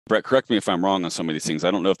Brett, correct me if I'm wrong on some of these things.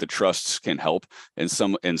 I don't know if the trusts can help in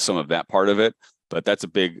some of that part of it, but that's a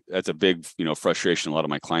big frustration a lot of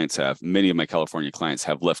my clients have. Many of my California clients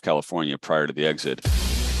have left California prior to the exit.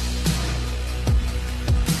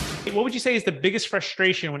 What would you say is the biggest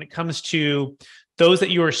frustration when it comes to those that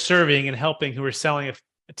you are serving and helping who are selling a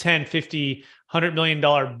 10, 50, $100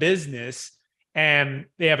 million business and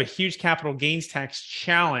they have a huge capital gains tax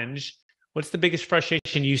challenge? What's the biggest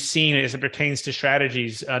frustration you've seen as it pertains to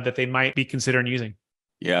strategies that they might be considering using?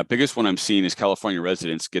 Yeah, biggest one I'm seeing is California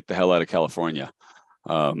residents get the hell out of California.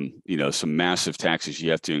 Some massive taxes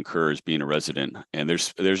you have to incur as being a resident, and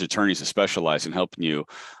there's attorneys that specialize in helping you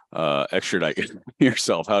extradite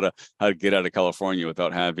yourself, how to get out of California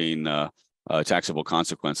without having a taxable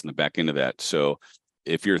consequence in the back end of that. So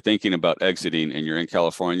if you're thinking about exiting and you're in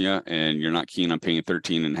California and you're not keen on paying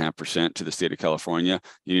 13.5% to the state of California,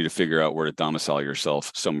 you need to figure out where to domicile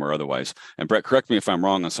yourself somewhere otherwise. And Brett, correct me if I'm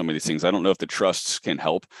wrong on some of these things. I don't know if the trusts can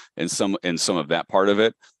help in some of that part of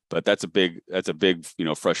it, but that's a big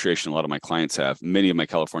frustration a lot of my clients have. Many of my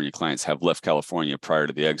California clients have left California prior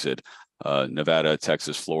to the exit, Nevada,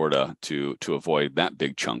 Texas, Florida, to avoid that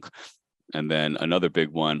big chunk. And then another big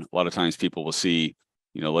one, a lot of times people will see,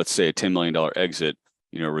 let's say a $10 million exit,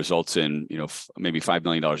 results in, maybe $5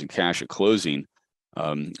 million in cash at closing,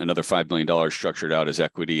 another $5 million structured out as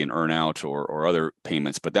equity and earn out or other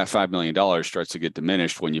payments. But that $5 million starts to get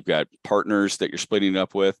diminished when you've got partners that you're splitting it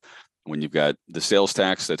up with, when you've got the sales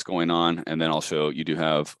tax that's going on, and then also you do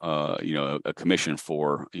have, a commission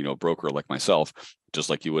for, a broker like myself, just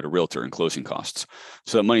like you would a realtor and closing costs.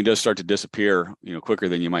 So that money does start to disappear, quicker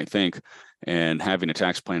than you might think. And having a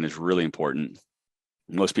tax plan is really important.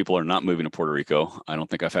 Most people are not moving to Puerto Rico. I don't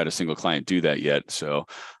think I've had a single client do that yet. So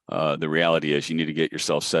the reality is you need to get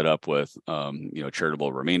yourself set up with,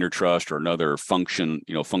 charitable remainder trust or another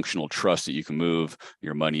functional trust that you can move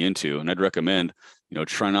your money into. And I'd recommend,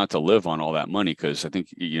 try not to live on all that money, because I think,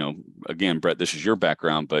 again, Brett, this is your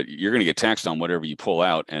background, but you're going to get taxed on whatever you pull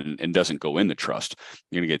out and doesn't go in the trust.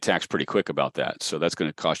 You're going to get taxed pretty quick about that. So that's going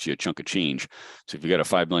to cost you a chunk of change. So if you got a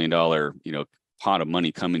 $5 million, pot of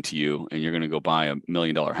money coming to you and you're going to go buy $1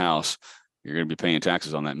 million house, you're going to be paying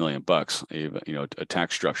taxes on that $1 million. A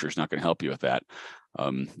tax structure is not going to help you with that.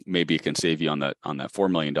 Maybe it can save you on that $4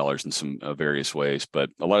 million in some various ways. But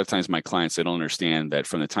a lot of times my clients, they don't understand that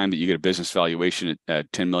from the time that you get a business valuation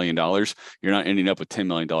at $10 million, you're not ending up with $10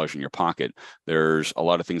 million in your pocket. There's a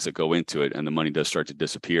lot of things that go into it, and the money does start to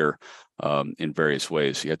disappear in various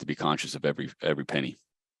ways. So you have to be conscious of every penny.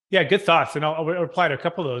 Yeah, good thoughts. And I'll reply to a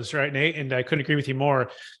couple of those, right, Nate? And I couldn't agree with you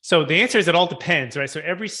more. So the answer is it all depends, right? So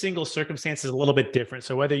every single circumstance is a little bit different.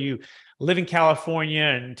 So whether you live in California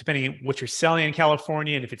and depending on what you're selling in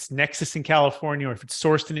California, and if it's Nexus in California or if it's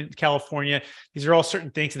sourced in California, these are all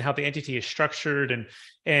certain things and how the entity is structured, and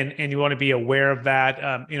you want to be aware of that.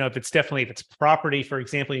 If it's property, for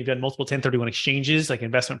example, you've done multiple 1031 exchanges, like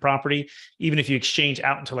investment property, even if you exchange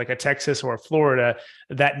out into like a Texas or a Florida,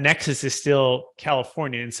 that Nexus is still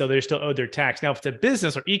California. And so they're still owed their tax. Now, if it's a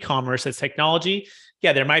business or e-commerce, that's technology,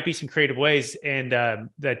 yeah, there might be some creative ways and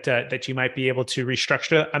that you might be able to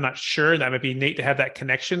restructure. I'm not sure. That might be neat to have that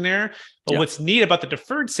connection there. But What's neat about the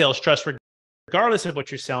deferred sales trust, regardless of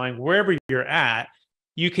what you're selling, wherever you're at,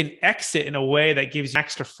 you can exit in a way that gives you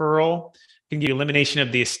tax deferral, can give you elimination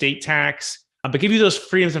of the estate tax, but give you those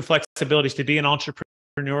freedoms and flexibilities to be an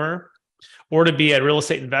entrepreneur, or to be a real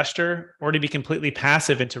estate investor, or to be completely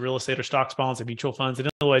passive into real estate or stocks, bonds, and mutual funds. In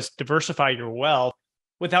other words, diversify your wealth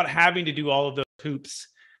without having to do all of those hoops.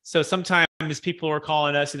 So sometimes people are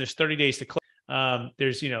calling us and there's 30 days to close.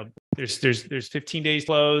 There's 15 days to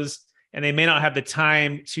close, and they may not have the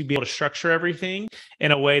time to be able to structure everything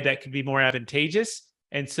in a way that could be more advantageous.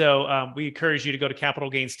 And so we encourage you to go to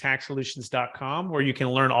capitalgainstaxsolutions.com, where you can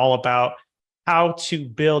learn all about how to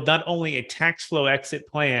build not only a tax flow exit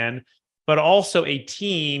plan, but also a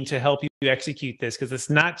team to help you execute this. Because it's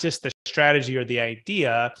not just the strategy or the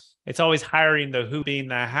idea, it's always hiring the who, being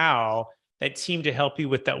the how, that team to help you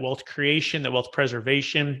with that wealth creation, that wealth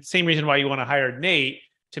preservation. Same reason why you want to hire Nate,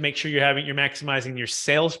 to make sure you're maximizing your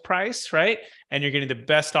sales price, right? And you're getting the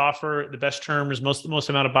best offer, the best terms, most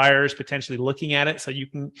amount of buyers potentially looking at it, so you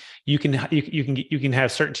can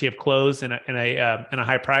have certainty of close and a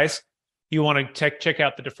high price. You want to check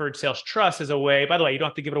out the Deferred Sales Trust as a way. By the way, you don't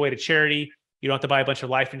have to give it away to charity. You don't have to buy a bunch of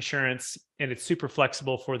life insurance, and it's super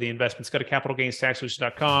flexible for the investments. Go to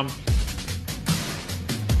capitalgainstaxsolutions.com.